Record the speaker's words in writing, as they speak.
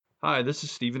Hi, this is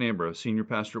Stephen Ambrose, Senior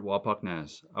Pastor at Wapak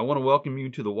Naz. I want to welcome you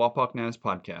to the Wapak Naz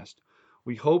podcast.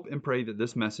 We hope and pray that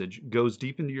this message goes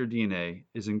deep into your DNA,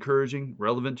 is encouraging,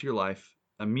 relevant to your life,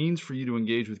 a means for you to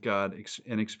engage with God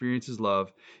and experience His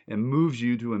love, and moves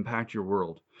you to impact your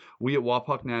world. We at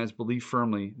Wapak Naz believe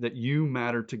firmly that you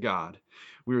matter to God.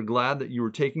 We are glad that you are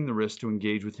taking the risk to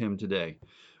engage with Him today.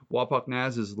 Wapak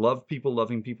Naz is love people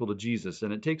loving people to Jesus,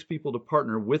 and it takes people to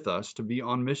partner with us to be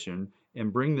on mission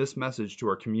and bring this message to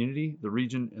our community, the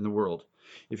region, and the world.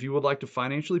 If you would like to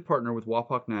financially partner with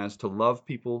Wapak Naz to love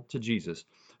people to Jesus,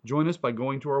 join us by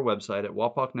going to our website at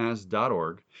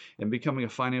wapaknaz.org and becoming a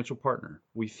financial partner.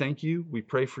 We thank you, we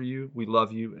pray for you, we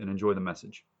love you, and enjoy the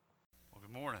message. Well,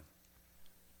 good morning.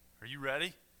 Are you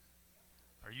ready?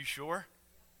 Are you sure?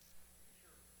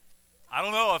 I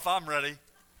don't know if I'm ready.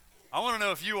 I want to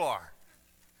know if you are.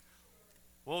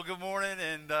 Well, good morning,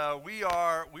 and we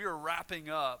are wrapping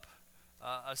up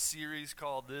a series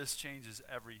called "This Changes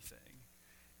Everything,"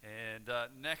 and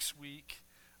next week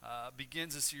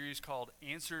begins a series called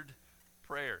 "Answered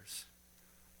Prayers,"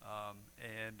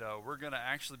 and we're going to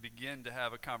actually begin to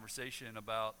have a conversation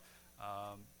about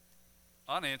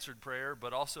unanswered prayer,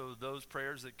 but also those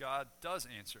prayers that God does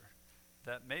answer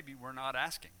that maybe we're not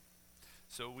asking.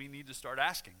 So we need to start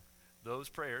asking those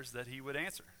prayers that He would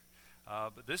answer.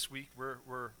 But this week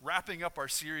we're wrapping up our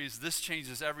series. This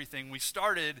changes everything. We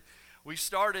started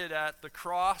at the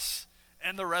cross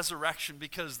and the resurrection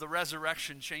because the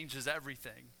resurrection changes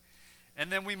everything,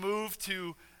 and then we moved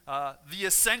to the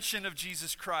ascension of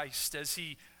Jesus Christ as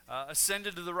He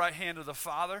ascended to the right hand of the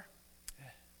Father,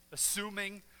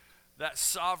 assuming that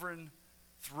sovereign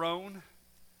throne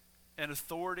and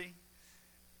authority.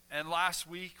 And last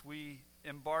week we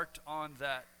embarked on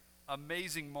that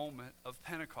amazing moment of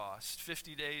Pentecost,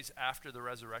 50 days after the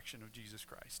resurrection of Jesus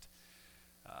Christ,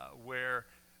 where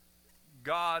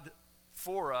God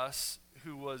for us,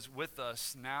 who was with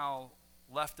us, now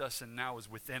left us and now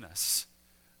is within us.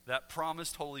 That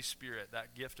promised Holy Spirit,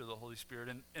 that gift of the Holy Spirit.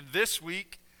 And this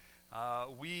week,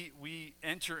 we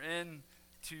enter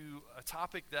into a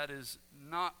topic that is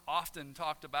not often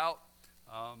talked about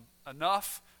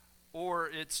enough, or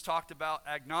it's talked about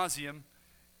ad nauseum,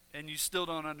 and you still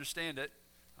don't understand it,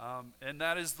 and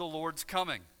that is the Lord's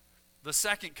coming, the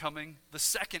second coming, the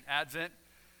second advent.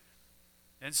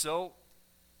 And so,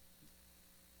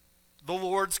 the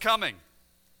Lord's coming.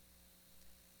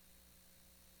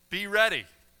 Be ready.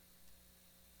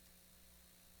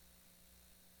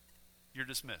 You're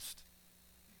dismissed.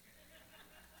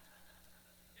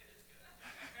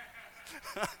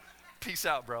 Peace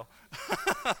out, bro.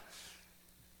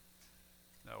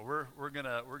 No, we're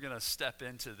gonna step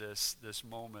into this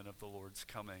moment of the Lord's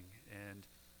coming, and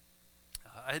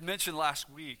I had mentioned last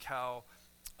week how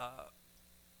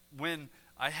when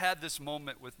I had this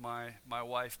moment with my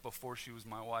wife before she was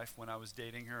my wife, when I was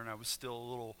dating her and I was still a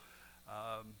little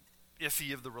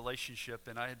iffy of the relationship,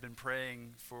 and I had been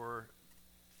praying for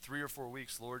 3 or 4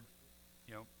 weeks, Lord,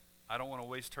 I don't want to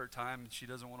waste her time, and she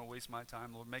doesn't want to waste my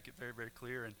time. Lord, make it very, very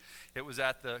clear. And it was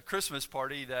at the Christmas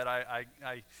party that I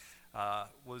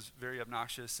was very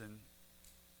obnoxious, and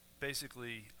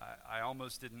basically I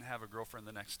almost didn't have a girlfriend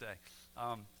the next day.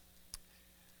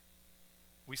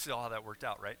 We saw how that worked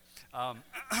out, right? I'm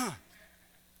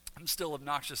still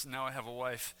obnoxious, and now I have a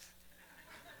wife.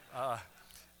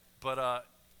 But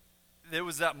there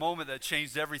was that moment that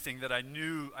changed everything, that I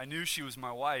knew she was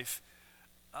my wife.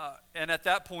 And at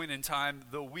that point in time,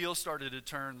 the wheel started to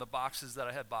turn. The boxes that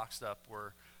I had boxed up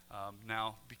were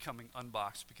now becoming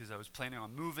unboxed, because I was planning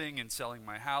on moving and selling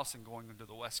my house and going into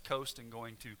the West Coast and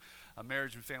going to a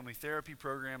marriage and family therapy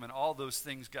program, and all those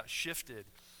things got shifted.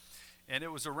 And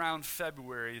it was around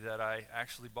February that I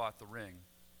actually bought the ring.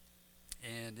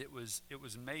 And it was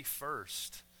May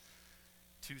 1st,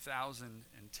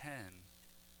 2010,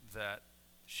 that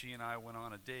she and I went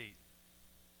on a date.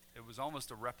 It was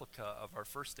almost a replica of our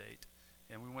first date.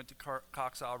 And we went to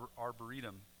Cox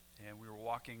Arboretum, and we were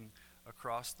walking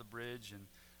across the bridge, and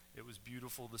it was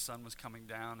beautiful. The sun was coming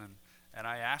down, and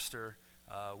I asked her,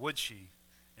 would she?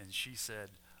 And she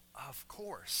said, of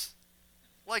course.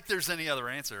 Like there's any other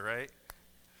answer, right?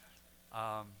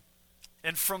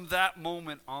 And from that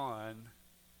moment on,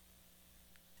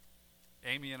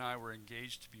 Amy and I were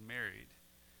engaged to be married,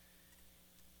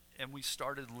 and we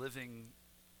started living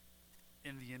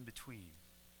in the in-between.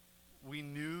 We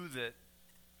knew that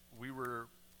we were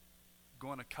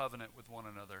going to covenant with one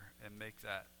another and make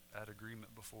that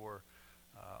agreement before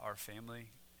our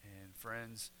family and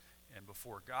friends and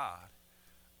before God.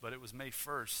 But it was May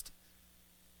 1st,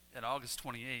 and August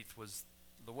 28th was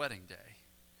the wedding day.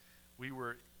 We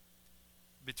were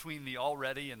between the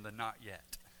already and the not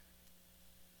yet.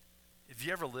 If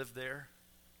you ever lived there,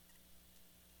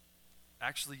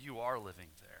 actually you are living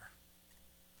there.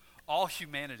 All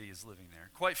humanity is living there.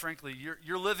 Quite frankly,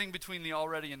 you're living between the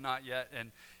already and not yet,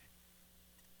 and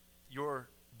your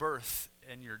birth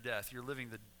and your death. You're living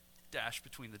the dash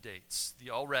between the dates. The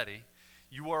already.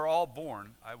 You are all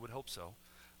born, I would hope so.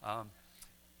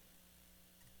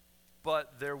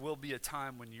 But there will be a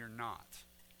time when you're not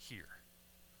here.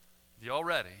 The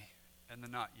already and the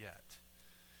not yet.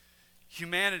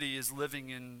 Humanity is living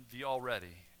in the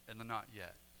already and the not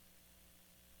yet.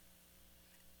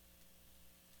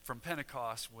 From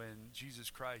Pentecost, when Jesus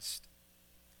Christ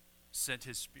sent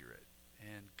his Spirit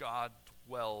and God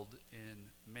dwelled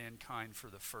in mankind for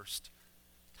the first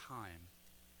time,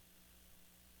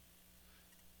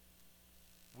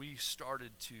 we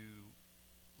started to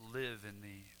live in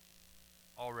the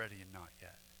already and not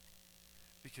yet.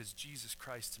 Because Jesus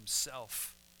Christ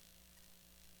himself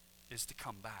is to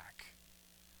come back.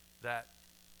 That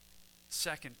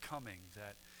second coming,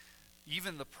 that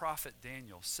even the prophet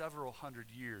Daniel, several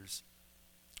hundred years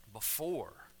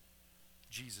before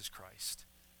Jesus Christ,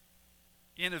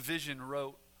 in a vision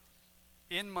wrote,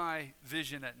 "In my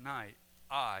vision at night,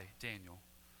 I, Daniel,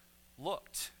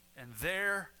 looked, and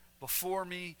there before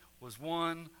me was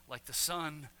one like the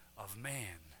Son of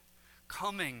Man,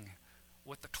 coming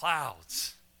with the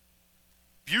clouds."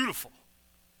 Beautiful.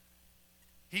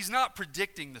 He's not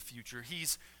predicting the future.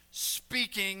 He's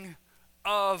speaking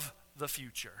of the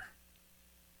future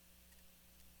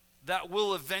that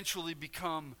will eventually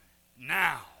become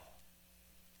now.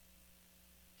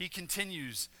 He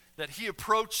continues that he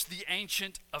approached the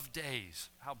Ancient of Days.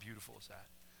 How beautiful is that?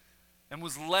 And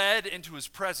was led into his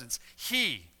presence.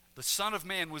 He, the Son of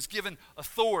Man, was given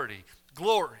authority,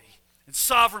 glory, and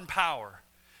sovereign power.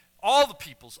 All the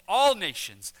peoples, all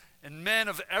nations, and men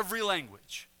of every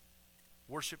language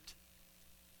worshipped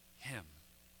him.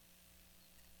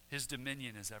 His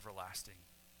dominion is everlasting.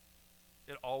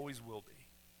 It always will be.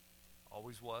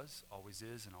 Always was, always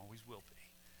is, and always will be.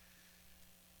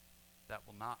 That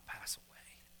will not pass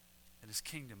away. And his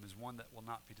kingdom is one that will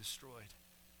not be destroyed.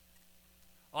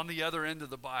 On the other end of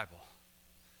the Bible,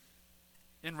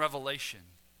 in Revelation,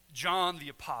 John the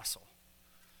Apostle,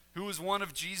 who was one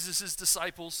of Jesus'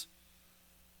 disciples,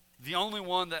 the only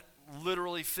one that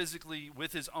literally, physically,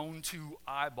 with his own two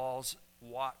eyeballs,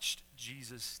 watched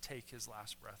Jesus take his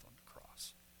last breath on the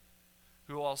cross,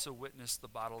 who also witnessed the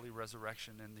bodily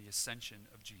resurrection and the ascension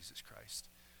of Jesus Christ,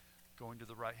 going to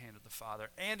the right hand of the Father,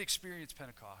 and experienced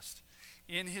Pentecost.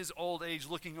 In his old age,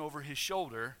 looking over his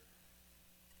shoulder,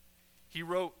 he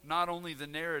wrote not only the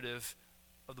narrative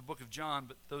of the book of John,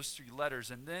 but those 3 letters.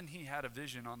 And then he had a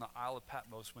vision on the Isle of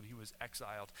Patmos when he was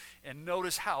exiled. And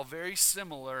notice how very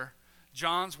similar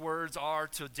John's words are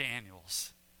to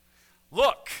Daniel's.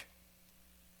 Look,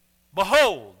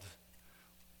 behold,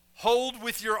 hold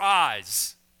with your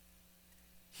eyes.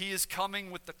 He is coming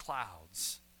with the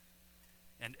clouds,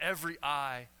 and every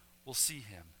eye will see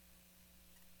him.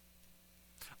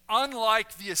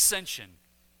 Unlike the ascension,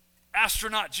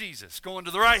 astronaut Jesus going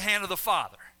to the right hand of the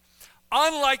Father,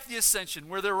 unlike the ascension,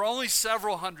 where there were only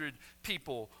several hundred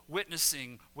people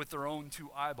witnessing with their own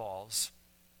 2 eyeballs,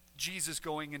 Jesus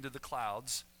going into the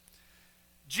clouds,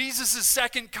 Jesus'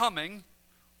 second coming,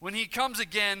 when he comes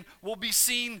again, will be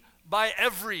seen by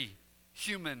every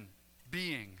human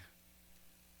being,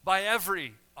 by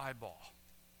every eyeball,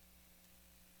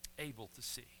 able to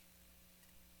see.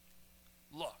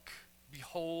 Look,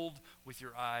 behold with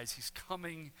your eyes, he's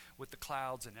coming with the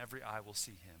clouds, and every eye will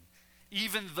see him.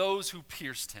 Even those who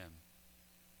pierced him.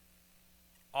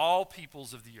 All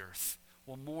peoples of the earth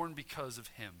will mourn because of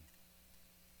him.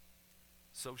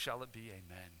 So shall it be,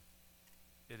 amen.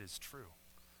 It is true.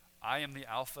 I am the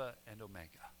Alpha and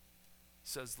Omega,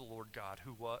 says the Lord God,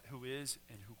 who is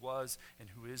and who was and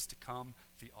who is to come,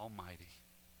 the Almighty.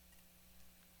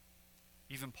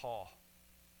 Even Paul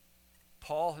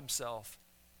himself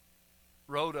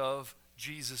wrote of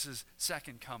Jesus'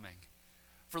 second coming.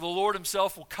 For the Lord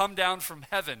himself will come down from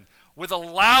heaven with a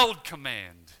loud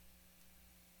command,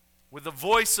 with the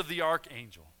voice of the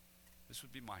archangel. This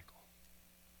would be Michael.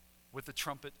 With the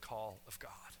trumpet call of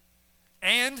God.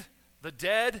 And the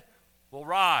dead will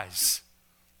rise.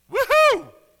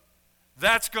 Woohoo!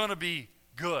 That's going to be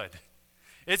good.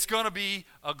 It's going to be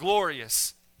a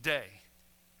glorious day.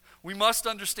 We must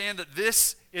understand that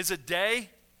this is a day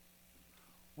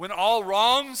when all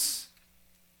wrongs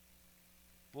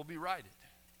will be righted.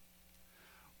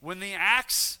 When the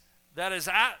axe that is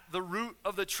at the root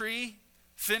of the tree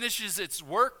finishes its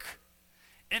work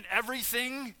and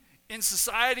everything in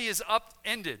society is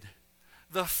upended,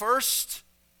 the first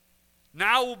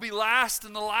now will be last,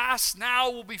 and the last now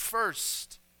will be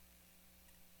first.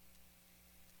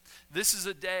 This is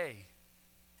a day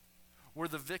where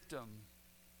the victim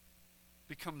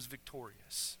becomes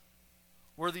victorious,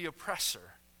 where the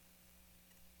oppressor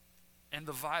and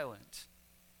the violent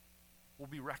will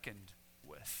be reckoned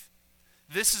with.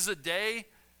 This is a day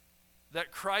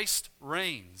that Christ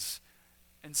reigns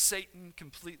and Satan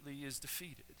completely is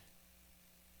defeated.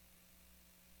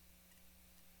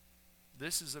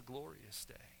 This is a glorious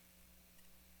day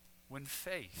when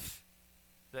faith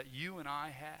that you and I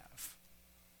have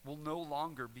will no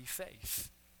longer be faith.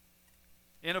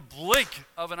 In a blink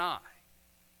of an eye,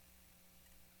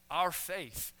 our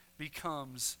faith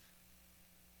becomes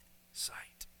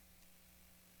sight.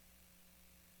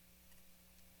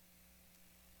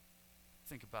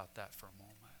 Think about that for a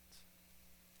moment.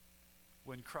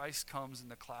 When Christ comes in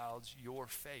the clouds, your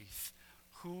faith,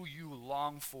 who you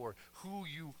long for, who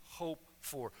you hope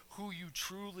for, who you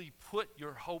truly put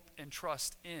your hope and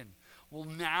trust in, will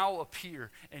now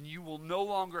appear, and you will no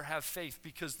longer have faith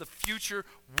because the future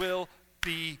will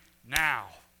be now.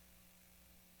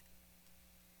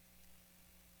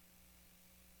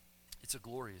 It's a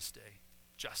glorious day.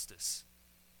 Justice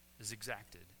is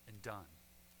exacted and done.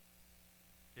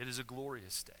 It is a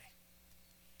glorious day.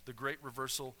 The great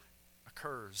reversal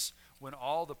occurs when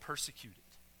all the persecuted,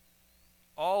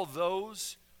 all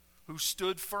those who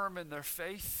stood firm in their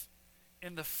faith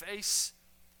in the face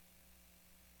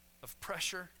of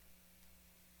pressure,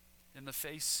 in the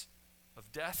face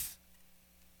of death,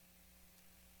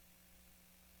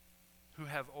 who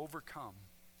have overcome,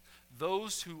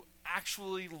 those who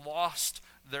actually lost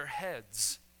their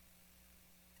heads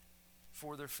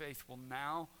for their faith will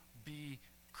now be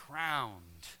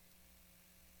crowned.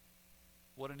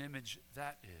 What an image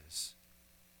that is,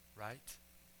 right?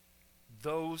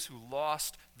 Those who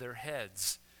lost their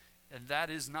heads. And that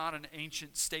is not an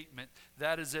ancient statement.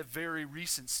 That is a very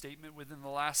recent statement within the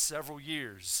last several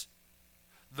years.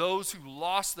 Those who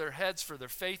lost their heads for their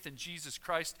faith in Jesus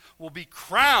Christ will be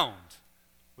crowned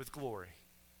with glory.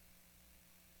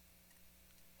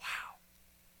 Wow.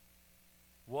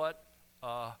 What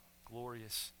a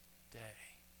glorious day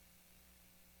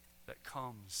that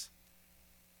comes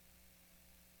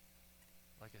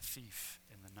like a thief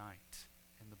in the night,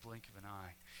 in the blink of an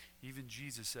eye. Even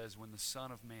Jesus says, when the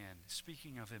Son of Man,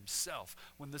 speaking of himself,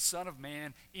 when the Son of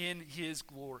Man in his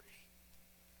glory,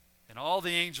 and all the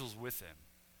angels with him,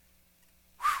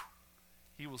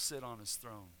 he will sit on his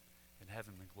throne in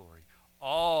heavenly glory.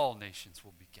 All nations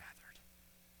will be gathered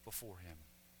before him.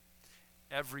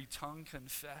 Every tongue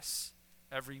confess,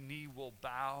 every knee will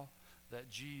bow that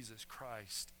Jesus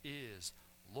Christ is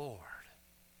Lord.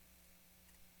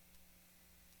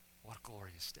 What a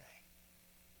glorious day.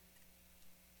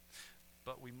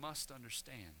 But we must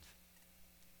understand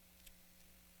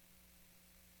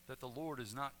that the Lord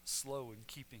is not slow in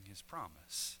keeping his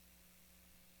promise,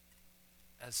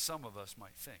 as some of us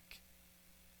might think.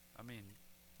 I mean,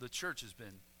 the church has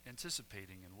been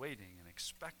anticipating and waiting and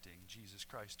expecting Jesus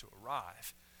Christ to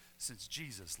arrive since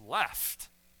Jesus left.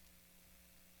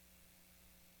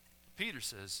 Peter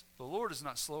says, the Lord is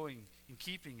not slowing in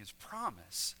keeping his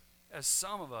promise, as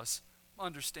some of us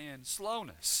understand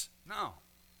slowness. No.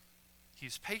 He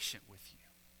is patient with you.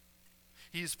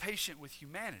 He is patient with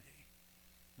humanity,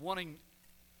 wanting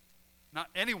not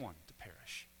anyone to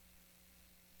perish.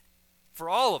 For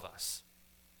all of us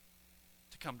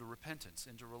to come to repentance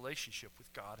and to relationship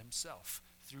with God himself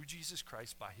through Jesus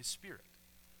Christ by his Spirit.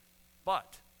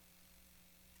 But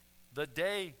the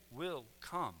day will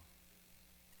come,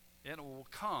 and it will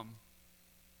come,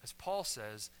 as Paul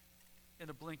says, in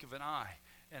a blink of an eye.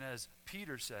 And as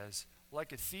Peter says,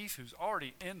 like a thief who's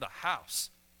already in the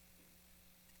house.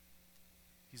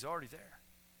 He's already there.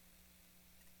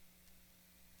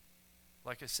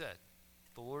 Like I said,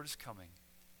 the Lord is coming.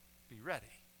 Be ready.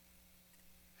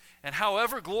 And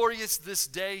however glorious this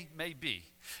day may be,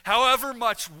 however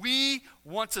much we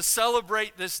want to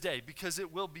celebrate this day, because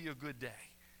it will be a good day.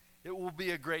 It will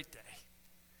be a great day.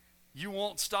 You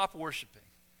won't stop worshiping.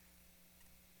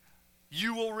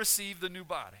 You will receive the new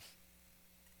body.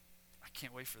 I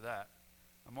can't wait for that.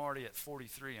 I'm already at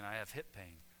 43 and I have hip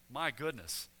pain. My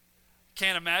goodness.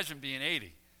 Can't imagine being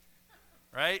 80.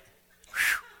 Right?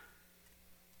 Whew.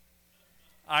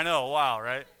 I know, wow,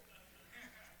 right?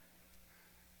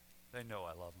 They know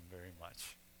I love them very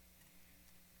much.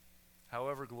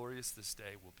 However glorious this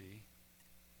day will be,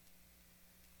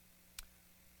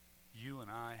 you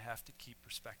and I have to keep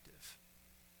perspective.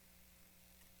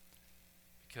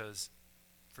 Because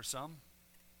for some,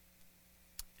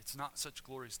 it's not such a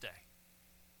glorious day.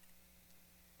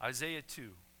 Isaiah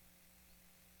 2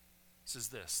 says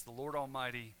this, the Lord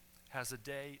Almighty has a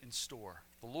day in store,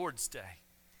 the Lord's day,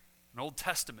 an Old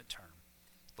Testament term.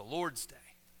 the Lord's day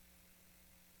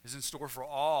is in store for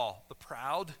all the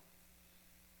proud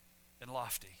and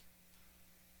lofty.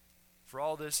 For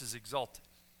all this is exalted,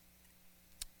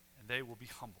 and they will be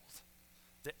humbled.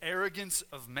 The arrogance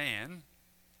of man,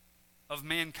 of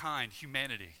mankind,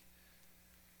 humanity.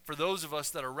 For those of us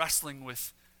that are wrestling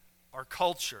with our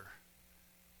culture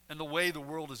and the way the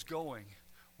world is going,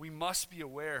 we must be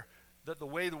aware that the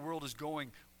way the world is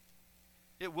going,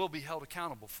 it will be held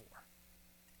accountable for.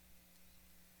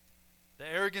 The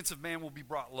arrogance of man will be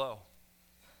brought low,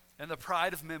 and the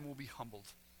pride of men will be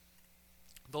humbled.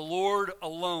 The Lord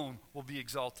alone will be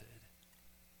exalted.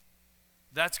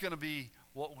 That's going to be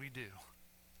what we do.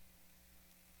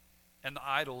 And the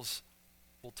idols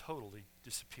will totally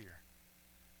disappear.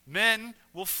 Men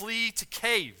will flee to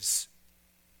caves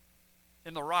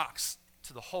in the rocks,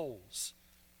 to the holes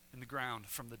in the ground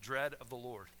from the dread of the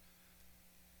Lord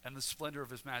and the splendor of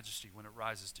his majesty when it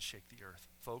rises to shake the earth.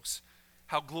 Folks,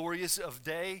 how glorious of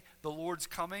day the Lord's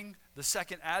coming, the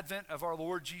second advent of our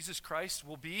Lord Jesus Christ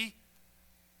will be.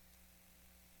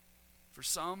 For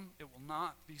some, it will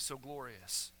not be so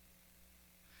glorious.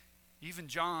 Even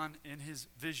John, in his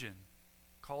vision,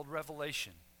 called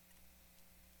Revelation,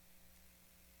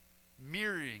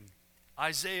 mirroring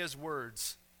Isaiah's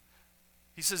words,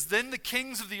 he says, "Then the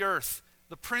kings of the earth,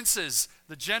 the princes,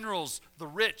 the generals, the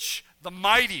rich, the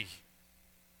mighty,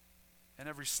 and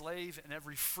every slave and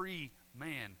every free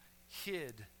man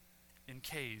hid in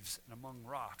caves and among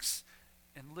rocks."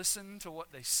 And listen to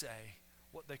what they say,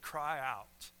 what they cry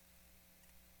out.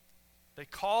 They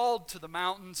called to the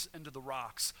mountains and to the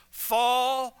rocks,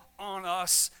 "Fall on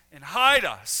us and hide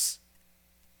us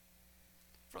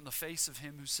from the face of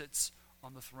him who sits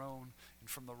on the throne and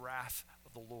from the wrath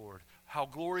of the Lord." How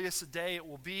glorious a day it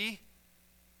will be.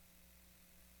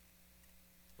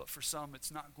 But for some,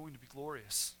 it's not going to be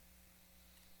glorious.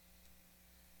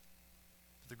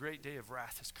 The great day of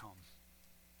wrath has come.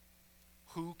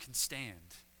 Who can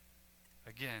stand?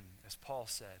 Again, as Paul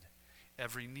said,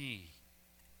 every knee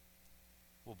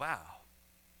will bow.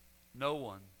 No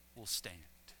one will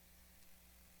stand.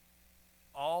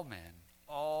 All men,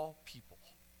 all people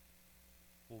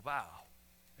will bow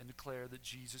and declare that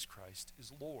Jesus Christ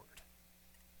is Lord.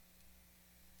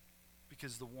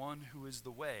 Because the one who is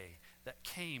the way, that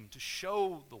came to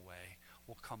show the way,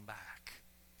 will come back.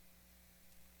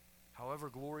 However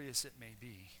glorious it may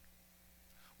be,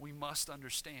 we must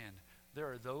understand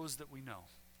there are those that we know,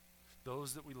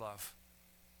 those that we love,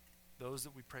 those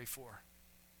that we pray for,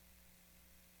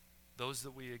 those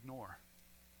that we ignore,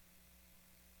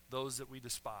 those that we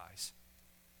despise.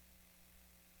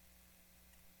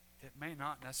 It may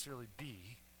not necessarily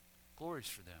be glorious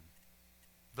for them.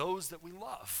 Those that we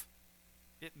love,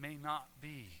 it may not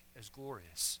be as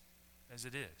glorious as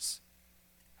it is.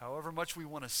 However much we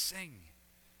want to sing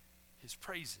his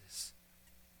praises,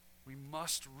 we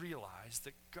must realize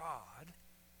that God,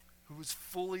 who is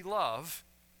fully love,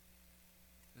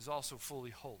 is also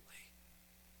fully holy.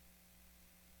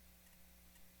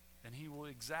 And he will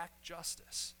exact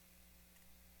justice.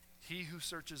 He who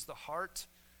searches the heart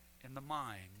and the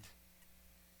mind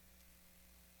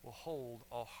will hold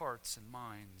all hearts and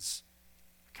minds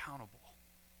accountable.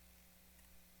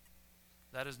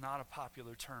 That is not a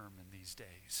popular term in these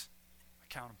days,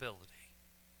 accountability.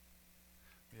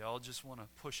 We all just want to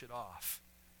push it off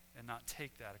and not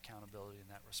take that accountability and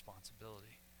that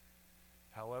responsibility.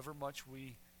 However much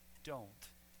we don't,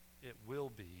 it will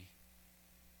be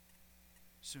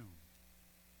soon.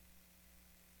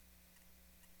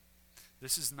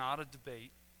 This is not a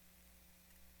debate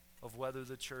of whether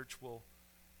the church will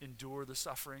endure the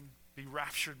suffering, be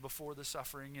raptured before the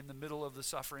suffering, in the middle of the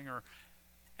suffering, or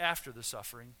after the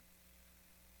suffering.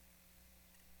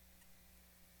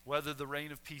 Whether the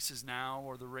reign of peace is now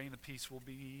or the reign of peace will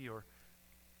be, or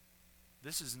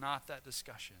this is not that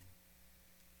discussion.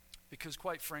 Because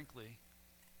quite frankly,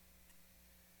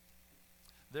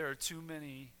 there are too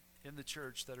many in the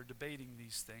church that are debating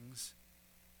these things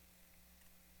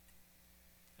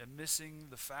and missing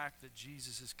the fact that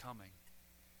Jesus is coming.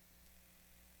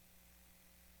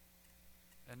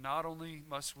 And not only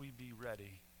must we be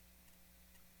ready,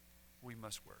 we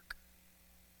must work.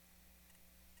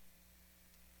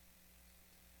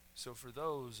 So for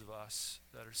those of us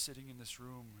that are sitting in this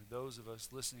room, or those of us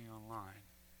listening online,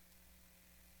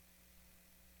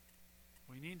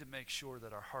 we need to make sure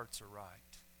that our hearts are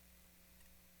right.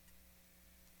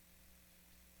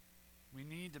 We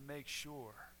need to make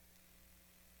sure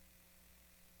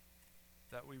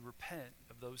that we repent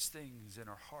of those things in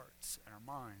our hearts and our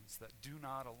minds that do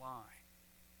not align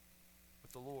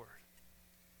with the Lord.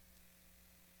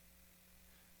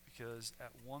 Because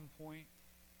at one point,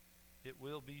 it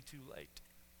will be too late.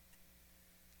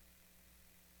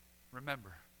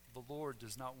 Remember, the Lord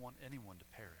does not want anyone to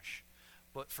perish,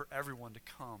 but for everyone to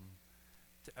come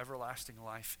to everlasting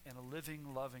life and a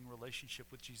living, loving relationship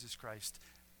with Jesus Christ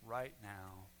right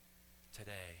now,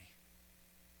 today,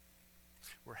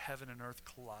 where heaven and earth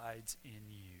collides in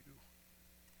you,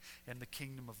 and the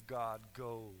kingdom of God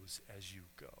goes as you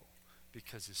go,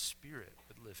 because his Spirit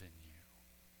would live in you.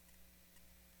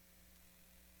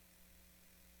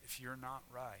 If you're not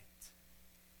right,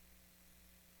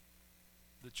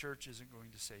 the church isn't going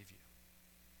to save you.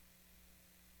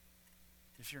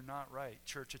 If you're not right,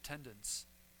 church attendance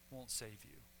won't save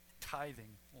you.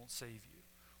 Tithing won't save you.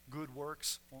 Good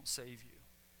works won't save you.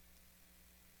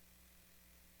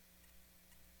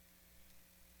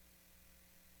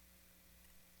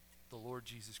 The Lord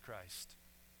Jesus Christ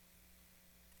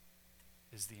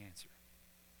is the answer.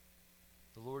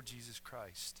 The Lord Jesus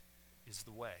Christ is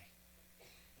the way.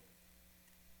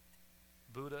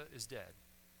 Buddha is dead.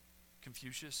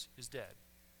 Confucius is dead.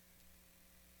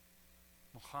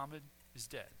 Muhammad is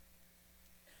dead.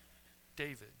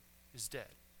 David is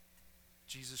dead.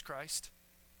 Jesus Christ,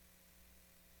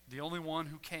 the only one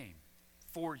who came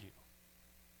for you,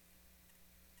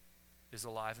 is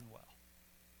alive and well.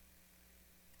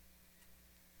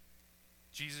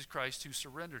 Jesus Christ, who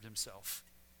surrendered himself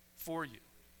for you,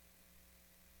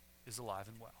 is alive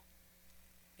and well.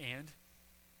 And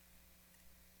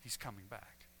he's coming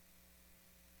back.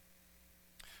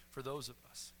 For those of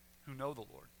us who know the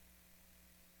Lord,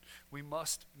 we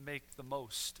must make the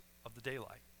most of the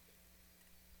daylight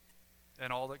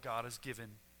and all that God has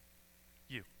given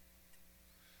you.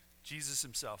 Jesus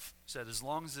himself said, as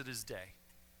long as it is day,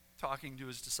 talking to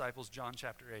his disciples, John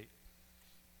chapter 8,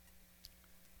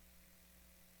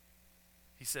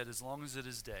 he said, as long as it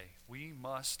is day, we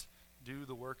must do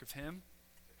the work of him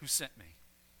who sent me.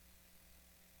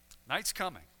 Night's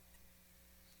coming.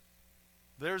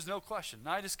 There's no question.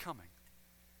 Night is coming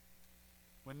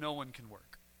when no one can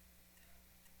work.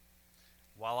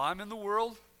 While I'm in the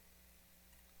world,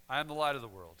 I am the light of the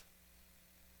world.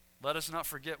 Let us not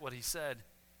forget what he said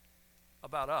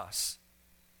about us.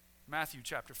 Matthew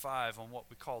chapter 5, on what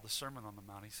we call the Sermon on the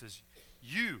Mount, he says,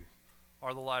 you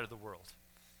are the light of the world.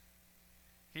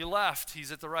 He left.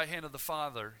 He's at the right hand of the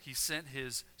Father. He sent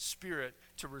his Spirit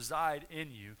to reside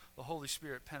in you, the Holy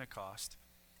Spirit, Pentecost.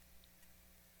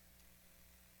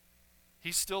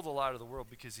 He's still the light of the world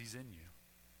because he's in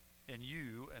you. And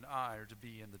you and I are to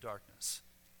be in the darkness,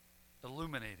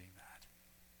 illuminating that.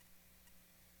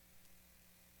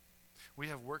 We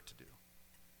have work to do.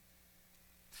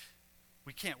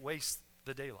 We can't waste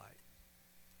the daylight.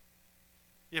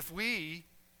 If we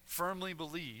firmly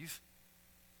believe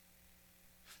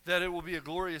that it will be a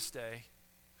glorious day,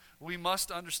 we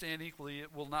must understand equally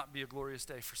it will not be a glorious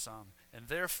day for some. And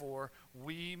therefore,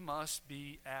 we must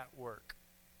be at work,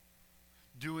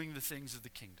 doing the things of the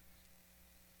kingdom.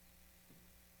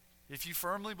 If you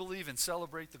firmly believe and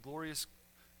celebrate the glorious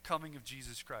coming of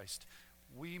Jesus Christ,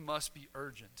 we must be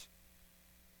urgent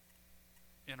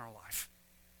in our life.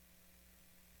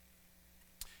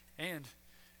 And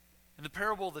in the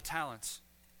parable of the talents,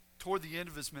 toward the end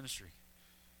of his ministry,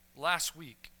 last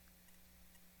week,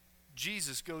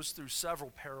 Jesus goes through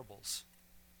several parables.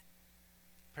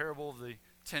 Parable of the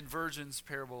 10 virgins,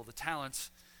 parable of the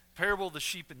talents, parable of the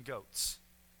sheep and goats.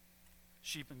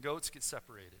 Sheep and goats get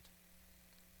separated.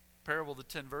 Parable of the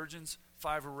 10 virgins,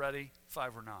 5 are ready,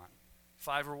 5 are not.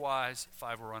 5 are wise,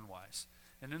 5 are unwise.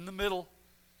 And in the middle,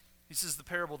 he says the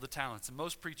parable of the talents. And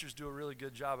most preachers do a really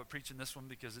good job at preaching this one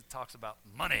because it talks about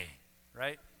money,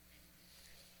 right?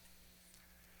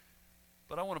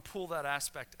 But I want to pull that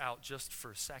aspect out just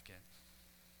for a second.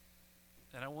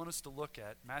 And I want us to look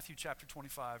at Matthew chapter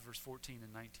 25, verse 14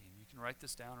 and 19. You can write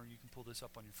this down or you can pull this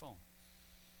up on your phone.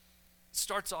 It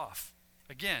starts off,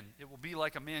 again, it will be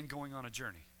like a man going on a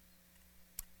journey.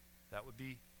 That would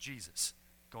be Jesus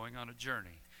going on a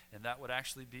journey. And that would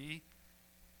actually be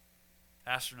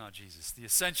astronaut Jesus, the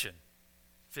ascension,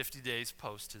 50 days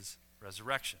post his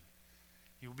resurrection.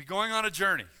 He will be going on a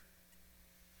journey.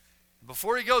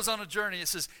 Before he goes on a journey, it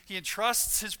says he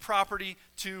entrusts his property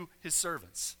to his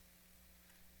servants.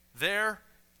 There,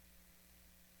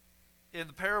 in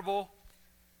the parable,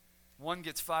 one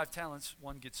gets 5 talents,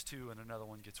 one gets 2, and another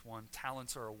one gets 1.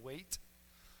 Talents are a weight,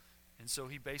 and so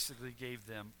he basically gave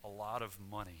them a lot of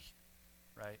money,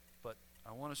 right? But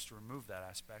I want us to remove that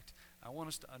aspect. I want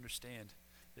us to understand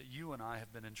that you and I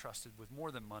have been entrusted with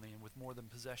more than money and with more than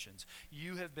possessions.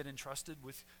 You have been entrusted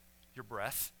with your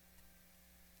breath.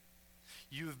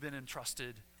 You have been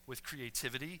entrusted with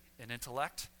creativity and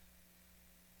intellect.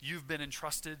 You've been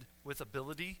entrusted with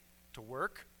ability to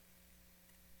work.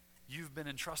 You've been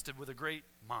entrusted with a great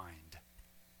mind.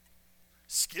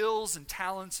 skills and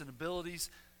talents and abilities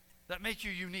that make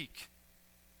you unique.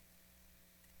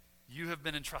 You have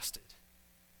been entrusted.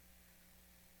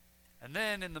 And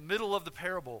then in the middle of the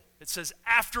parable, it says,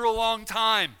 after a long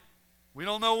time, we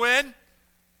don't know when,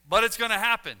 but it's going to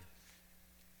happen.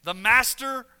 The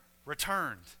master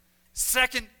returned.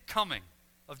 Second coming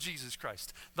of Jesus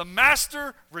Christ. The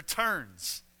master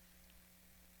returns.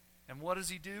 And what does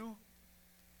he do?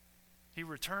 He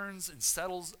returns and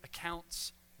settles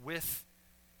accounts with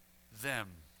them.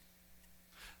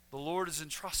 The Lord has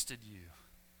entrusted you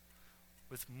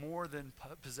with more than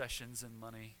possessions and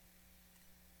money.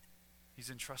 He's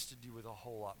entrusted you with a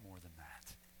whole lot more than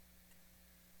that.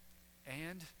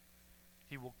 And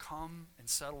he will come and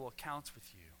settle accounts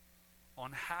with you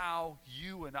on how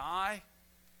you and I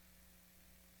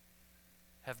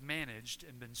have managed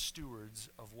and been stewards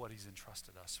of what he's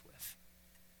entrusted us with.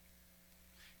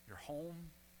 Your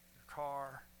home, your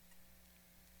car,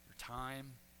 your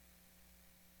time,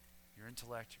 your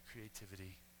intellect, your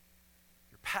creativity,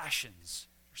 your passions,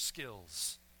 your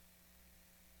skills,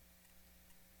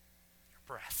 your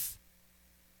breath,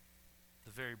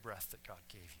 the very breath that God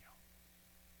gave you.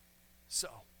 So,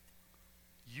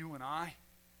 you and I,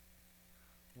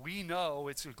 we know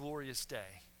it's a glorious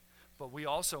day, but we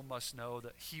also must know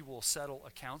that he will settle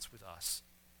accounts with us,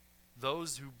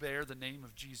 those who bear the name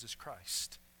of Jesus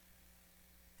Christ.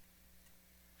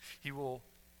 He will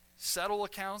settle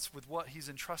accounts with what he's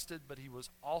entrusted, but he will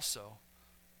also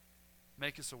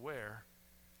make us aware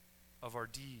of our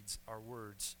deeds, our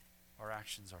words, our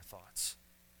actions, our thoughts,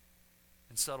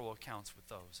 and settle accounts with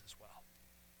those as well.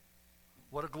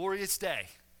 What a glorious day.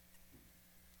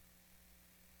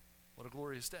 What a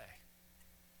glorious day.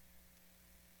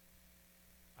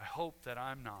 I hope that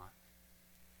I'm not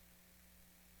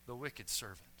the wicked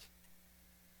servant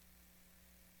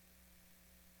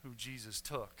who Jesus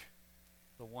took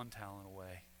the one talent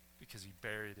away because he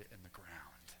buried it in the ground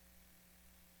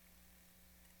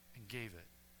and gave it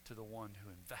to the one who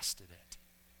invested it.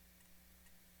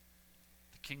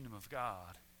 The kingdom of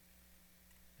God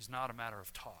is not a matter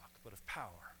of talk, but of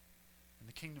power. And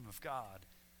the kingdom of God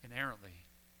inherently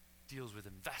deals with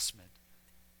investment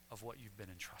of what you've been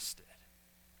entrusted.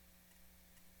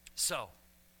 So,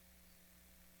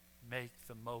 make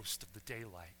the most of the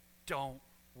daylight. Don't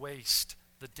waste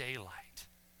the daylight.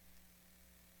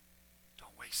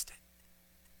 Don't waste it.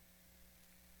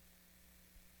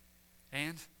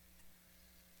 And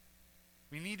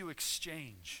we need to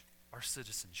exchange our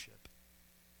citizenship.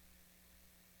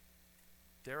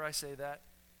 Dare I say that?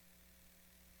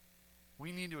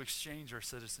 We need to exchange our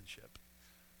citizenship.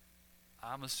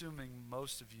 I'm assuming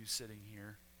most of you sitting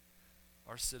here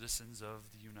are citizens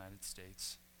of the United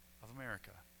States of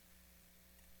America.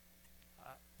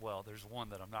 Well, there's one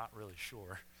that I'm not really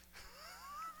sure.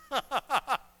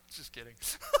 Just kidding.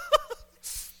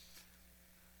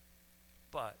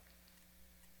 But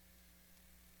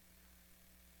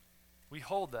we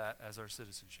hold that as our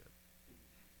citizenship.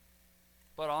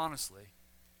 But honestly,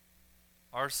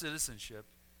 our citizenship,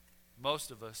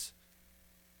 most of us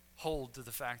hold to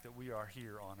the fact that we are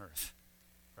here on earth,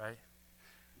 right?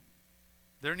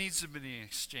 There needs to be an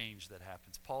exchange that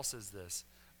happens. Paul says this,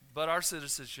 but our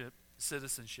citizenship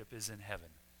is in heaven.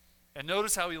 And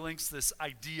notice how he links this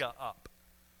idea up.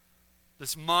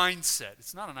 This mindset.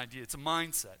 It's not an idea, it's a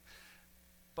mindset.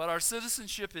 But our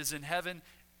citizenship is in heaven,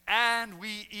 and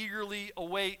we eagerly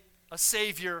await a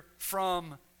Savior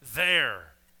from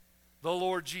there, the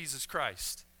Lord Jesus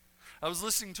Christ. I was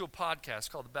listening to a podcast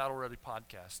called the Battle Ready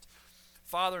Podcast.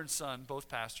 Father and son, both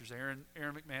pastors, Aaron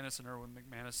McManus and Erwin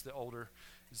McManus, the older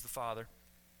is the father.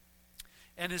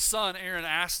 And his son, Aaron,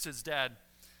 asked his dad,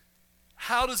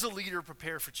 how does a leader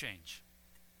prepare for change?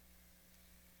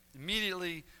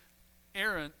 Immediately,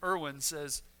 Erwin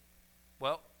says,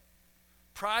 well,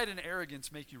 pride and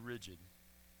arrogance make you rigid.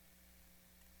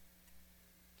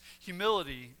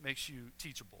 Humility makes you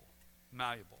teachable,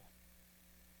 malleable.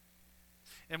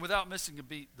 And without missing a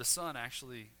beat, the son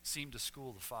actually seemed to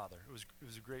school the father. It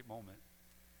was a great moment.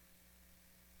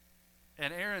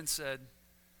 And Aaron said,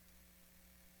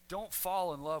 don't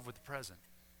fall in love with the present.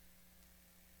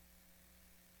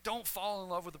 Don't fall in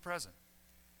love with the present.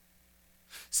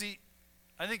 See,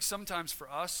 I think sometimes for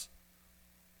us,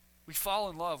 we fall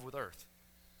in love with earth.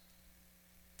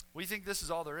 We think this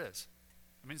is all there is.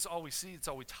 I mean, it's all we see, it's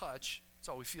all we touch, it's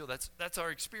all we feel. That's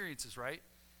our experiences, right?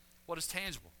 What is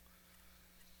tangible?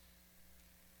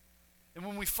 And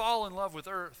when we fall in love with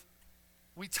earth,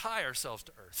 we tie ourselves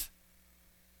to earth.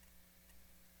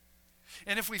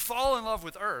 And if we fall in love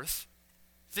with earth,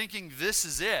 thinking this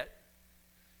is it,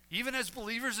 even as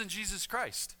believers in Jesus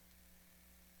Christ,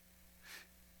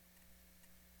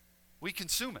 we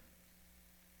consume it.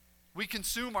 We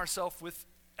consume ourselves with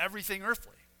everything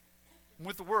earthly,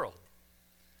 with the world.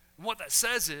 And what that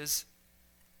says is,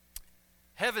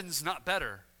 heaven's not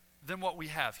better than what we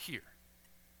have here.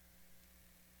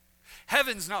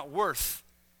 Heaven's not worth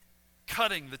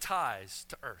cutting the ties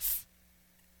to earth.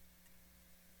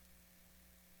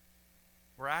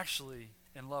 We're actually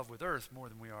in love with earth more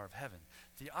than we are of heaven.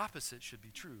 The opposite should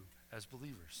be true as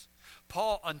believers.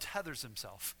 Paul untethers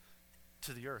himself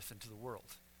to the earth and to the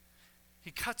world.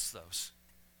 He cuts those.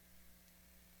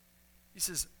 He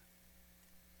says,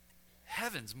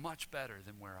 heaven's much better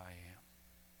than where I am.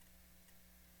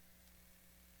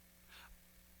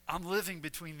 I'm living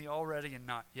between the already and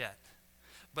not yet.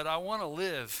 But I want to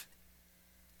live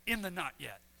in the not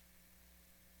yet.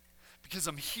 Because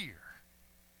I'm here.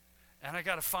 And I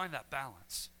got to find that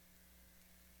balance.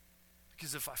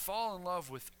 Because if I fall in love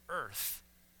with earth,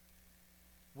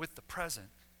 with the present,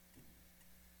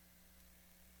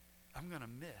 I'm going to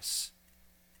miss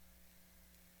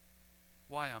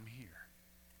why I'm here,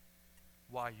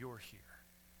 why you're here.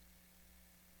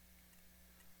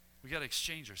 We got to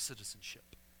exchange our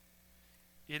citizenship.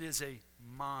 It is a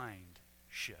mind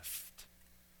shift,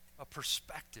 a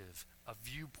perspective, a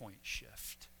viewpoint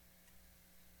shift.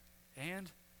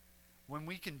 And when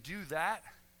we can do that,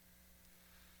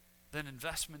 then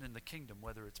investment in the kingdom,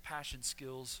 whether it's passion,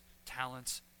 skills,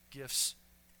 talents, gifts,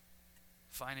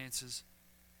 finances,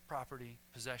 property,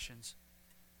 possessions,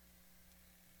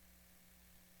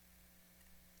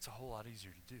 it's a whole lot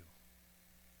easier to do.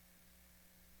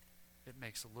 It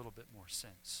makes a little bit more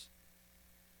sense.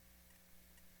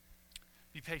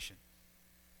 Be patient.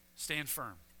 Stand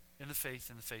firm in the faith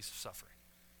in the face of suffering.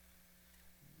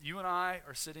 You and I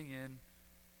are sitting in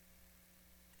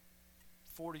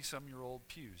 40-some-year-old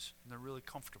pews, and they're really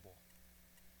comfortable.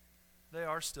 They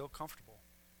are still comfortable.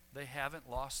 They haven't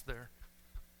lost their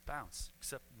bounce,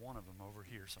 except one of them over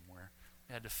here somewhere.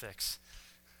 They had to fix.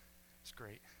 It's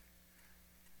great.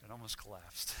 It almost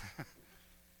collapsed.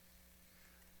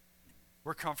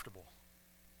 We're comfortable.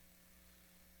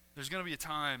 There's going to be a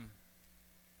time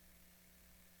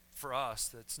for us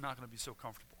that's not going to be so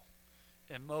comfortable.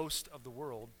 And most of the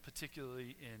world,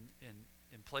 particularly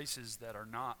in places that are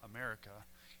not America,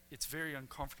 it's very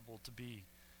uncomfortable to be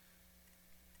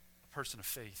a person of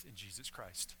faith in Jesus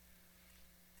Christ.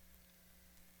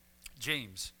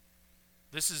 James.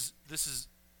 This is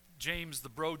James, the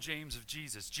bro James of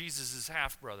Jesus. Jesus is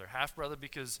half-brother. Half-brother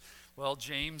because, well,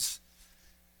 Jesus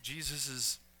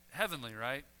is heavenly,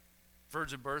 right?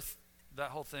 Virgin birth,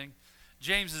 that whole thing.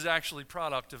 James is actually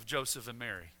product of Joseph and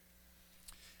Mary.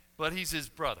 But he's his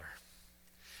brother.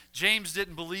 James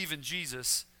didn't believe in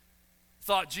Jesus,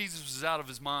 thought Jesus was out of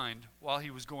his mind while he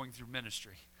was going through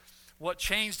ministry. What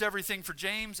changed everything for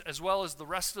James, as well as the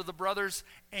rest of the brothers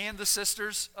and the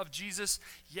sisters of Jesus,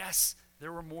 yes,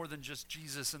 there were more than just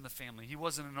Jesus in the family. He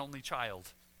wasn't an only child,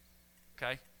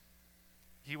 okay?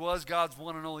 He was God's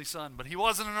one and only son, but he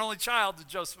wasn't an only child to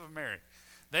Joseph and Mary.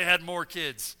 They had more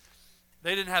kids.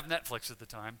 They didn't have Netflix at the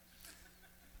time.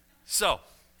 So,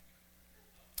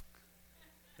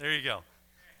 there you go.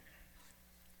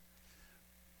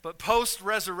 But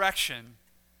post-resurrection,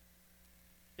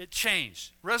 it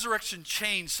changed. Resurrection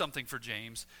changed something for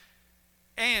James,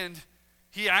 and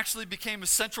he actually became a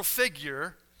central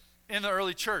figure in the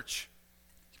early church.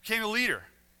 He became a leader.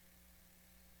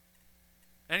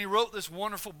 And he wrote this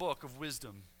wonderful book of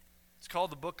wisdom. It's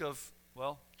called the book of,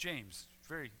 well, James.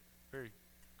 Very, very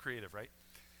creative, right?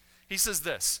 He says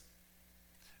this: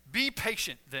 be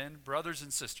patient then, brothers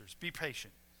and sisters. Be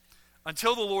patient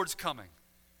until the Lord's coming.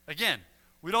 Again,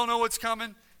 we don't know what's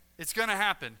coming. It's going to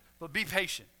happen, but be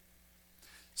patient.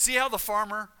 See how the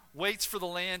farmer waits for the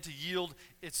land to yield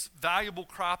its valuable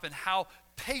crop and how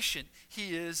patient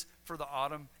he is for the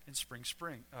autumn and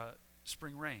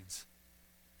spring rains.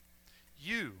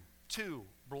 You, too,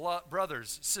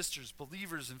 brothers, sisters,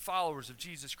 believers, and followers of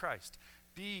Jesus Christ,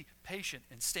 be patient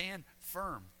and stand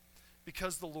firm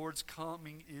because the Lord's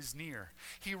coming is near.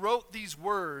 He wrote these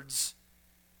words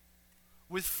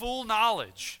with full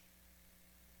knowledge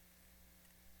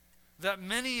that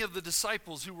many of the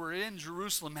disciples who were in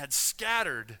Jerusalem had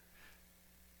scattered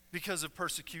because of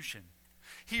persecution.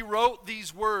 He wrote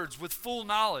these words with full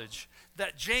knowledge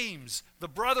that James, the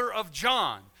brother of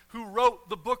John, who wrote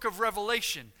the book of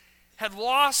Revelation, had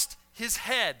lost his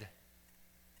head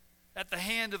at the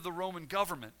hand of the Roman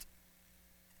government.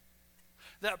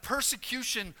 That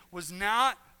persecution was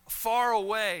not far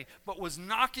away, but was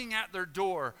knocking at their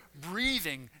door,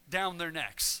 breathing down their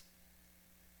necks.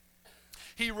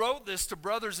 He wrote this to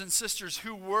brothers and sisters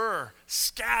who were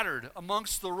scattered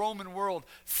amongst the Roman world,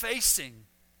 facing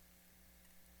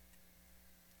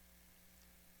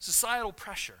societal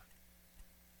pressure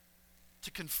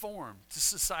to conform to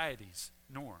society's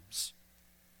norms.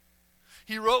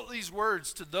 He wrote these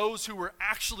words to those who were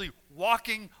actually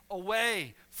walking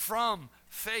away from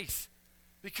faith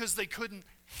because they couldn't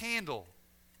handle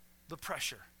the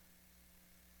pressure.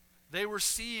 They were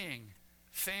seeing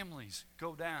families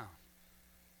go down.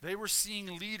 They were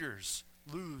seeing leaders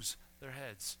lose their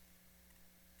heads.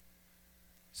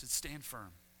 He said, stand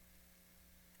firm.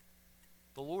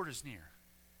 The Lord is near.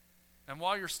 And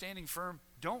while you're standing firm,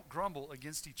 don't grumble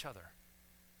against each other.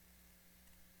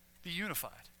 Be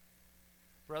unified,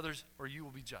 brothers, or you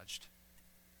will be judged.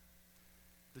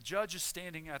 The judge is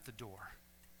standing at the door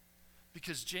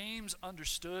because James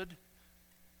understood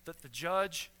that the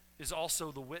judge is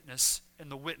also the witness,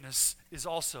 and the witness is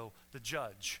also the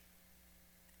judge.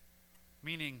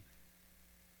 Meaning,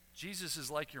 Jesus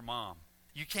is like your mom.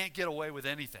 You can't get away with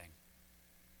anything.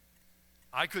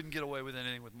 I couldn't get away with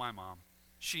anything with my mom.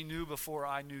 She knew before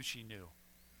I knew she knew.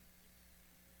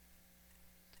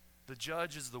 The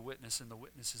judge is the witness, and the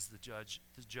witness is the judge.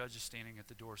 The judge is standing at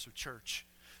the door. So church,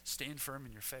 stand firm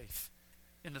in your faith.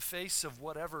 In the face of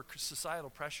whatever societal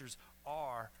pressures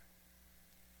are,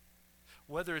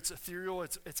 whether it's ethereal,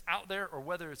 it's out there, or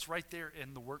whether it's right there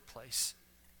in the workplace,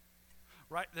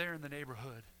 right there in the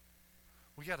neighborhood,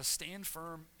 we got to stand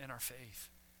firm in our faith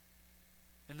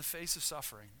in the face of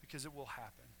suffering, because it will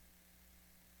happen.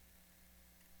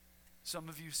 Some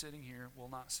of you sitting here will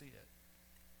not see it,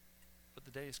 but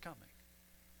the day is coming.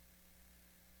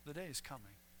 The day is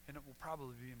coming, and it will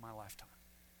probably be in my lifetime.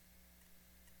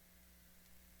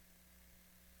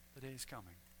 The day is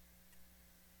coming.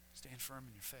 Stand firm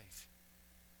in your faith.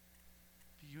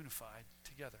 Be unified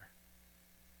together.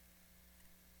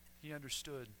 He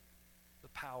understood the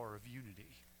power of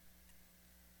unity,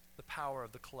 the power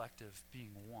of the collective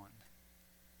being one.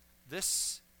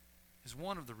 This is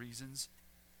one of the reasons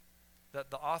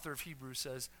that the author of Hebrews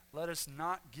says, let us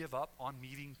not give up on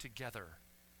meeting together.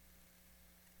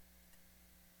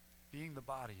 Being the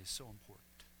body is so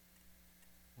important.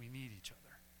 We need each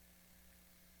other.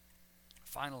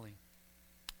 Finally,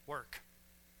 work.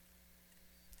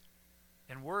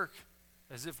 And work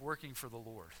as if working for the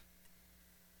Lord.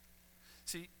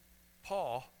 See,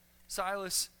 Paul,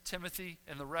 Silas, Timothy,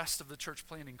 and the rest of the church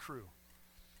planting crew,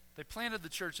 they planted the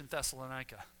church in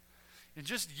Thessalonica. And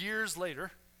just years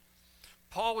later,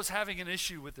 Paul was having an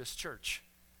issue with this church.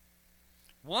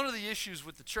 One of the issues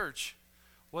with the church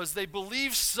was they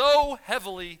believed so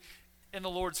heavily in the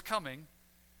Lord's coming,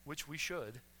 which we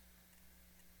should,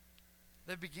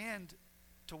 they began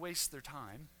to waste their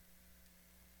time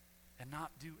and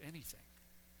not do anything.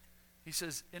 He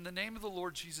says, in the name of the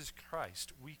Lord Jesus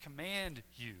Christ, we command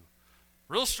you,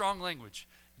 real strong language,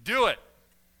 do it.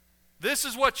 This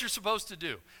is what you're supposed to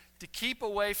do, to keep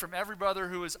away from every brother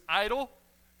who is idle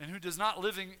and who does not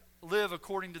live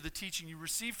according to the teaching you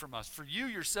received from us. For you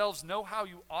yourselves know how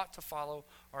you ought to follow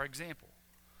our example.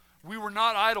 We were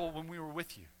not idle when we were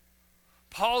with you.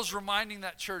 Paul's reminding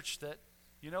that church that,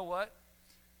 you know what?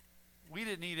 We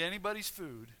didn't eat anybody's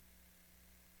food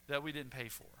that we didn't pay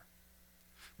for.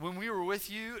 When we were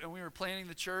with you and we were planting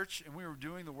the church and we were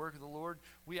doing the work of the Lord,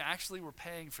 we actually were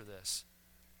paying for this.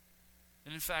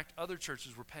 And in fact, other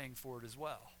churches were paying for it as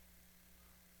well.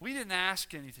 We didn't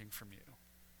ask anything from you.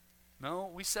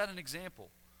 No, we set an example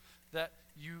that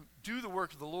you do the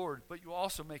work of the Lord, but you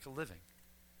also make a living.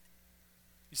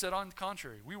 He said, on the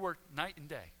contrary, we worked night and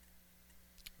day,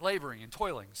 laboring and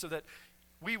toiling, so that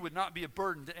we would not be a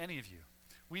burden to any of you.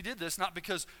 We did this not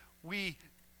because we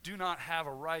do not have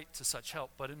a right to such help,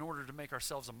 but in order to make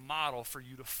ourselves a model for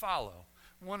you to follow.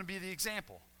 We want to be the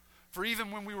example. For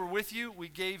even when we were with you, we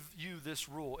gave you this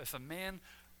rule: if a man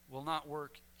will not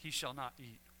work, he shall not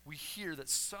eat. We hear that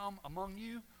some among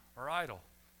you are idle.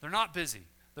 They're not busy.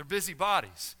 They're busy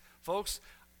bodies. Folks,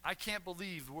 I can't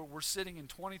believe we're sitting in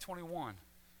 2021.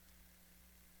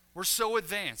 We're so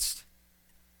advanced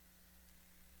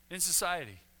in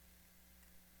society.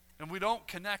 And we don't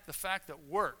connect the fact that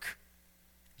work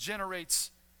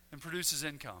generates and produces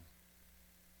income.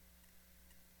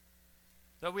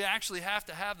 That we actually have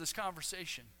to have this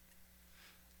conversation.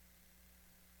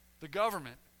 The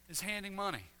government is handing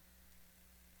money.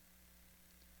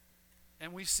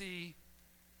 And we see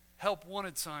help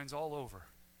wanted signs all over.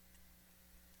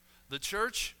 The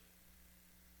church,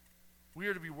 we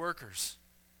are to be workers.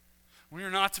 We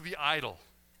are not to be idle.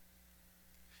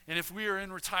 And if we are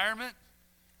in retirement,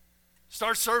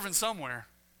 start serving somewhere.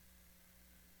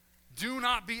 Do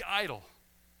not be idle.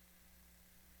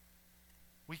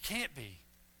 We can't be.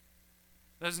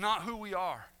 That is not who we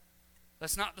are.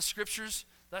 That's not the scriptures.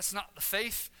 That's not the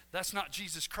faith. That's not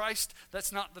Jesus Christ.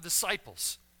 That's not the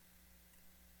disciples.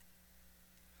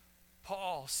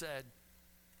 Paul said,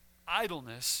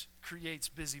 idleness creates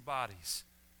busybodies.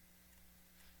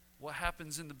 What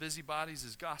happens in the busybodies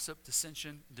is gossip,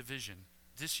 dissension, division,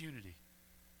 disunity.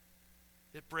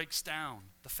 It breaks down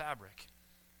the fabric.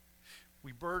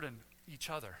 We burden each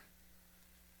other.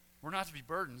 We're not to be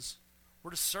burdens.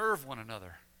 We're to serve one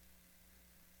another.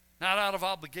 Not out of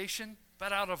obligation,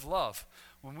 but out of love.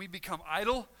 When we become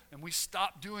idle and we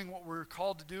stop doing what we're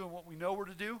called to do and what we know we're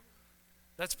to do,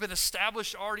 that's been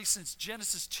established already since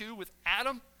Genesis 2 with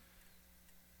Adam.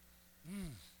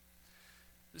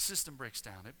 The system breaks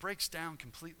down. It breaks down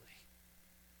completely.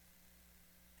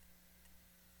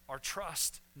 Our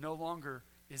trust no longer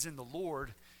is in the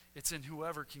Lord. It's in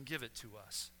whoever can give it to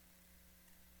us.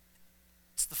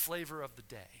 It's the flavor of the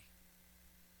day.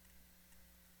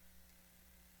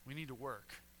 We need to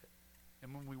work.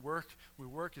 And when we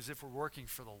work as if we're working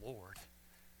for the Lord.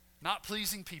 Not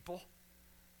pleasing people,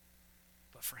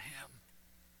 but for Him.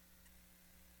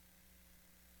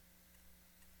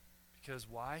 Because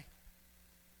why?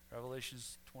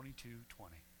 Revelations 22:20.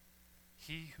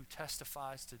 He who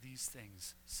testifies to these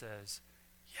things says,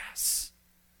 yes,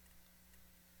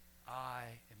 I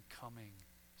am coming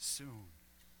soon.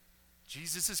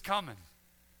 Jesus is coming.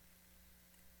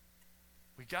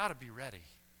 We got to be ready.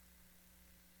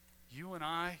 You and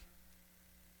I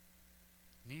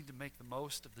need to make the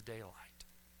most of the daylight,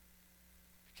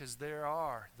 because there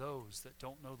are those that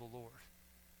don't know the Lord.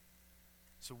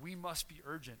 So we must be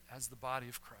urgent as the body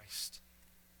of Christ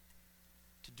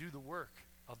to do the work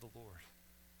of the Lord,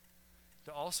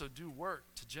 to also do work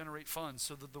to generate funds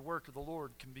so that the work of the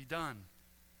Lord can be done.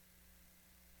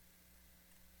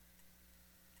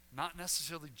 Not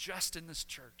necessarily just in this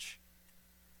church,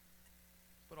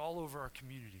 but all over our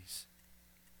communities.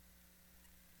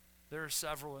 There are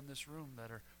several in this room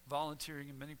that are volunteering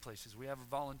in many places. We have a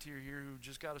volunteer here who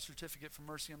just got a certificate from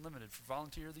Mercy Unlimited for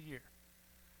Volunteer of the Year.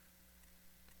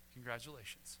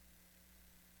 Congratulations.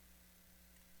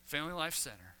 Family Life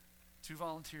Center, 2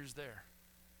 volunteers there.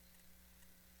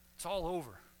 It's all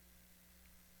over.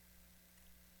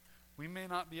 We may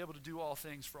not be able to do all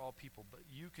things for all people, but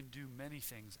you can do many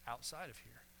things outside of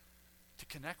here to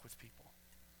connect with people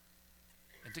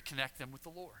and to connect them with the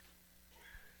Lord.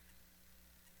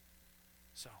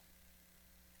 So,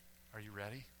 are you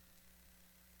ready?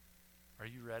 Are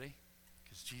you ready?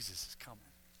 Because Jesus is coming.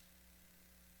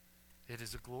 It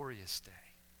is a glorious day.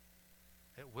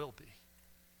 It will be.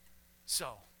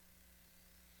 So,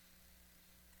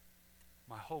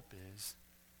 my hope is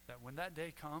that when that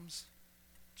day comes,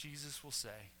 Jesus will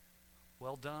say,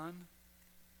 well done,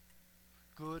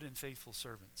 good and faithful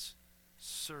servants.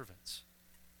 Servants.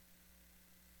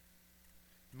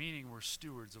 Meaning we're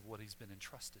stewards of what He's been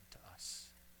entrusted to us.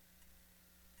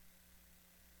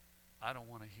 I don't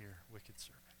want to hear wicked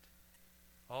servant.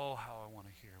 Oh, how I want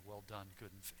to hear well done,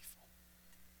 good and faithful.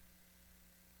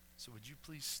 So would you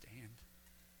please stand?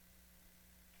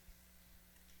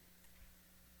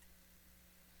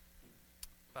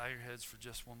 Bow your heads for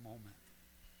just one moment.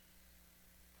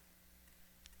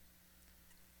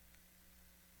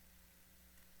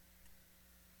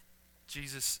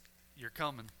 Jesus, you're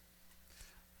coming.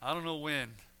 I don't know when.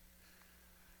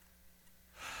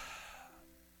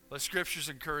 But Scriptures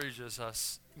encourages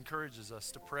us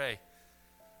to pray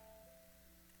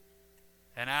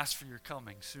and ask for your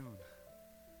coming soon.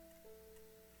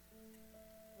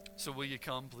 So will you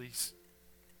come, please?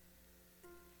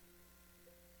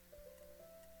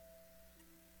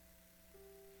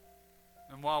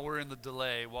 And while we're in the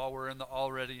delay, while we're in the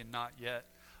already and not yet,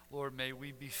 Lord, may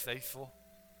we be faithful.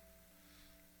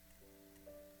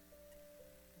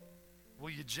 Will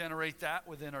you generate that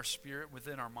within our spirit,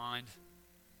 within our mind?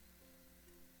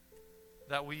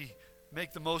 That we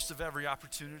make the most of every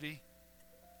opportunity.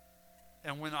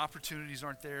 And when opportunities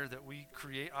aren't there, that we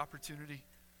create opportunity.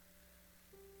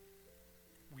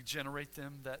 We generate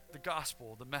them, that the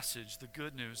gospel, the message, the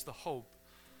good news, the hope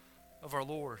of our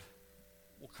Lord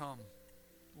will come,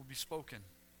 will be spoken.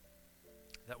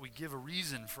 That we give a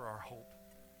reason for our hope.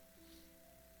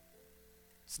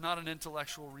 It's not an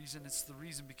intellectual reason. It's the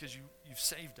reason because you've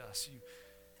saved us.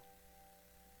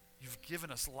 You've given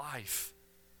us life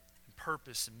and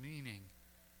purpose and meaning.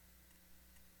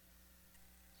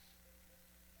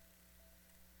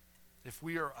 If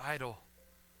we are idle,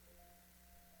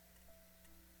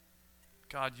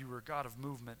 God, you are a God of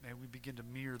movement. May we begin to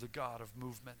mirror the God of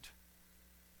movement.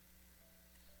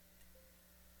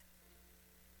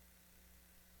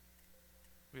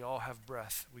 We all have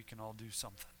breath. We can all do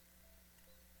something.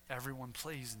 Everyone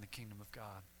plays in the kingdom of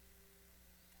God.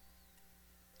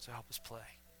 So help us play.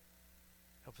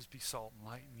 Help us be salt and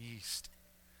light and yeast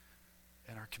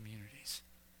in our communities.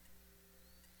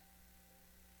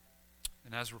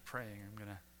 And as we're praying,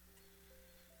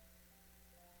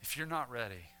 if you're not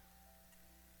ready,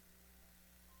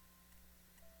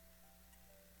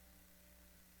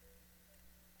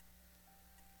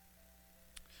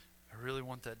 I really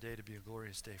want that day to be a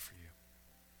glorious day for you.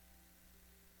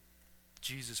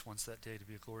 Jesus wants that day to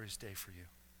be a glorious day for you.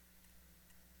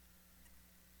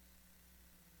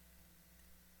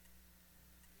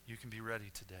 You can be ready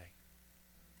today.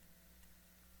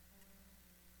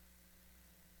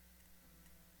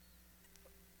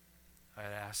 I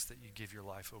ask that you give your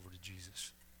life over to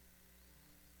Jesus.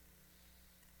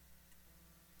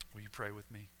 Will you pray with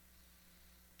me?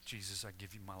 Jesus, I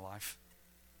give you my life.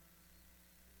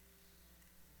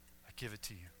 I give it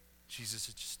to you.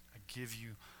 Jesus, I give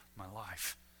you my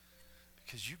life.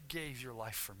 Because you gave your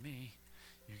life for me.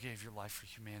 You gave your life for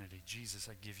humanity. Jesus,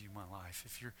 I give you my life.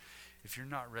 If you're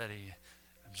not ready,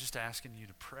 I'm just asking you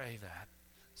to pray that.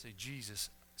 Say, Jesus,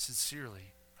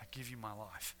 sincerely, I give you my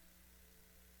life.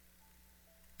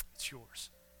 It's yours.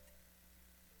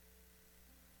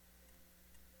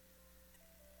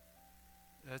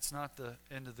 That's not the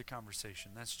end of the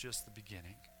conversation. That's just the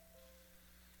beginning.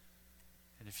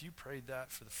 And if you prayed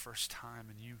that for the first time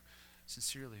and you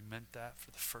sincerely meant that for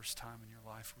the first time in your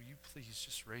life, will you please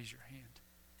just raise your hand?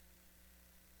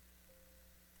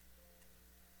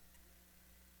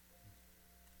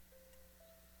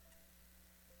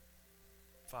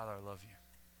 Father, I love you.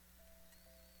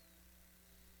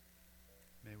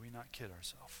 May we not kid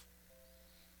ourselves.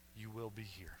 You will be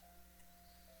here.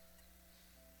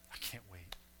 I can't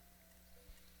wait.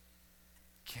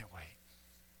 Can't wait.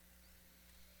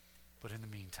 But in the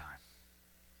meantime,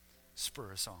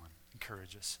 spur us on,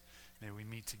 encourage us. May we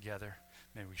meet together.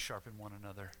 May we sharpen one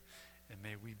another. And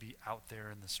may we be out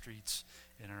there in the streets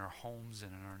and in our homes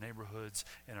and in our neighborhoods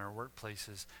and our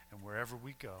workplaces and wherever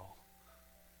we go,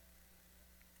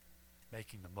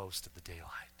 making the most of the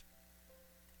daylight.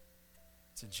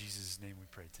 It's in Jesus' name we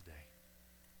pray today.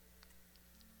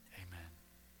 Amen.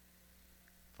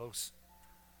 Folks,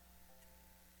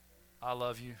 I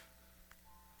love you.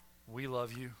 We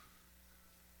love you.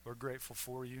 We're grateful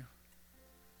for you.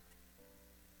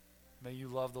 May you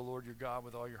love the Lord your God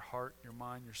with all your heart, your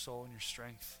mind, your soul, and your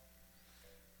strength.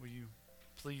 Will you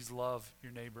please love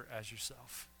your neighbor as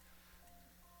yourself?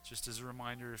 Just as a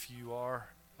reminder, if you are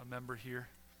a member here,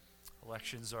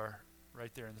 elections are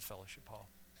right there in the fellowship hall.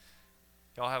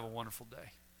 Y'all have a wonderful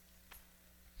day.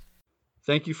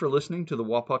 Thank you for listening to the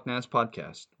Wapak Naz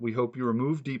podcast. We hope you are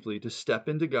moved deeply to step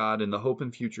into God and the hope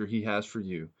and future He has for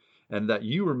you, and that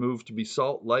you are moved to be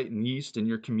salt, light, and yeast in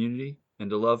your community and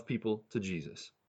to love people to Jesus.